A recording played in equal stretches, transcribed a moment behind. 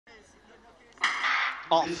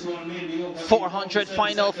of 400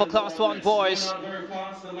 final for Class 1 boys.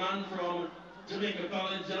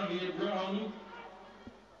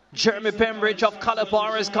 Jeremy Bembridge of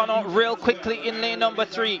Calabar has gone out real quickly in lane number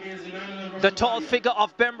 3. The tall figure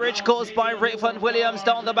of Bembridge goes by Raven Williams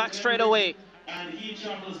down the back straight away.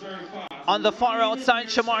 On the far outside,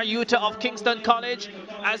 Shamar Utah of Kingston College,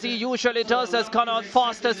 as he usually does, has gone out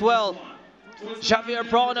fast as well. Javier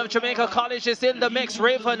Brown of Jamaica College is in the mix.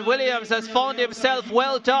 Raven Williams has found himself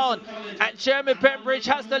well down, and Jeremy Bembridge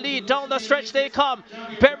has the lead. Down the stretch they come.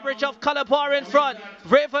 Bembridge of Calabar in front.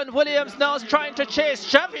 Raven Williams now is trying to chase.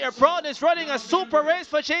 Javier Brown is running a super race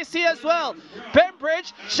for JC as well.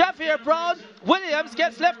 Bembridge, Javier Brown, Williams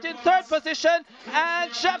gets left in third position,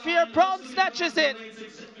 and Javier Brown snatches it.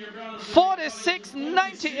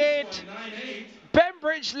 46.98.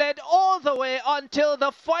 Bembridge led all the way until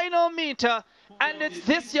the final meter, and it's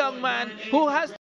this young man who has